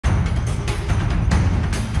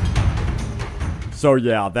So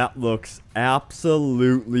yeah, that looks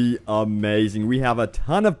absolutely amazing. We have a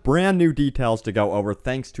ton of brand new details to go over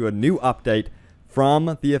thanks to a new update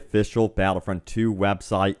from the official Battlefront 2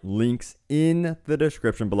 website. Links in the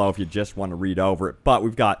description below if you just want to read over it. But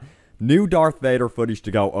we've got new Darth Vader footage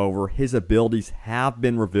to go over. His abilities have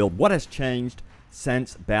been revealed. What has changed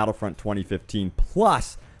since Battlefront 2015?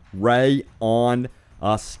 Plus, Rey on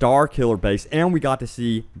Starkiller base, and we got to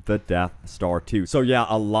see the Death Star 2. So yeah,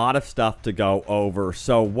 a lot of stuff to go over.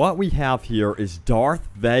 So what we have here is Darth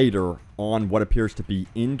Vader on what appears to be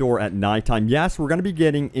indoor at nighttime. Yes, we're going to be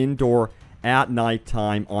getting indoor at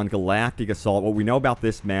nighttime on Galactic Assault. What we know about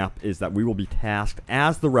this map is that we will be tasked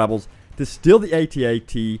as the Rebels to steal the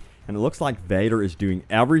AT-AT, and it looks like Vader is doing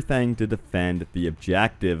everything to defend the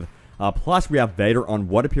objective. Plus, we have Vader on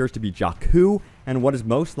what appears to be Jakku, and what is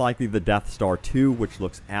most likely the Death Star 2, which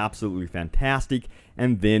looks absolutely fantastic,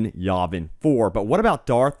 and then Yavin 4. But what about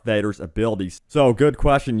Darth Vader's abilities? So, good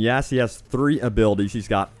question. Yes, he has 3 abilities. He's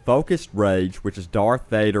got Focused Rage, which is Darth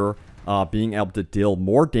Vader being able to deal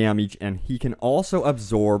more damage, and he can also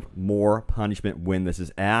absorb more punishment when this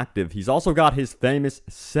is active. He's also got his famous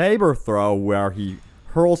Saber Throw, where he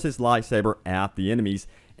hurls his lightsaber at the enemies,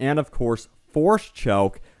 and of course, Force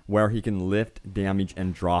Choke, where he can lift damage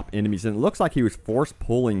and drop enemies. And it looks like he was force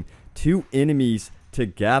pulling 2 enemies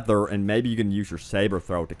together, and maybe you can use your Saber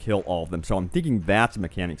Throw to kill all of them. So I'm thinking that's a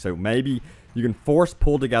mechanic. So maybe you can force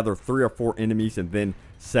pull together 3 or 4 enemies and then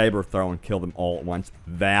Saber Throw and kill them all at once.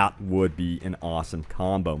 That would be an awesome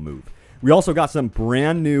combo move. We also got some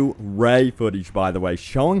brand new Rey footage, by the way,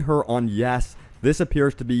 showing her on, yes, this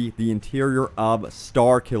appears to be the interior of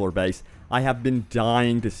Starkiller base. I have been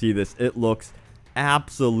dying to see this. It looks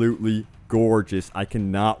absolutely gorgeous. I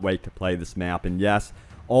cannot wait to play this map. And yes,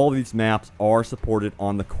 all these maps are supported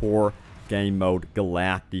on the core game mode,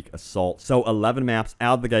 Galactic Assault. So 11 maps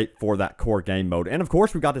out of the gate for that core game mode. And of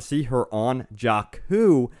course, we got to see her on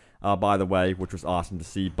Jakku, by the way, which was awesome to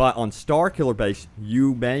see. But on Starkiller base,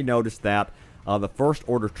 you may notice that the First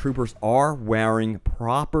Order troopers are wearing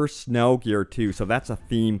proper snow gear too. So that's a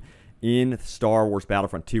theme in Star Wars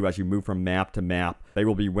Battlefront 2 as you move from map to map. They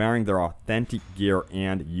will be wearing their authentic gear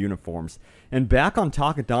and uniforms. And back on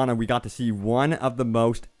Takodana, we got to see one of the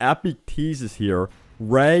most epic teases here.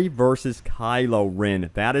 Rey versus Kylo Ren.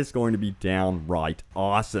 That is going to be downright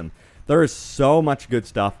awesome. There is so much good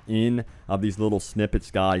stuff in these little snippets,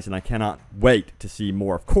 guys, and I cannot wait to see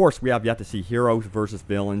more. Of course, we have yet to see heroes versus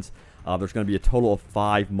villains. There's going to be a total of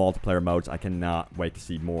 5 multiplayer modes. I cannot wait to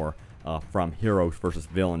see more from heroes versus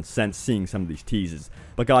villains since seeing some of these teases.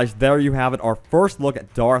 But guys, there you have it. Our first look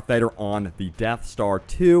at Darth Vader on the Death Star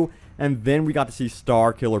 2. And then we got to see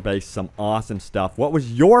Starkiller base, some awesome stuff. What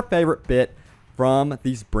was your favorite bit from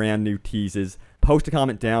these brand new teases? Post a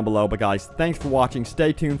comment down below. But guys, thanks for watching.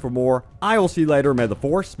 Stay tuned for more. I will see you later. May the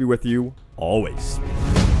Force be with you always.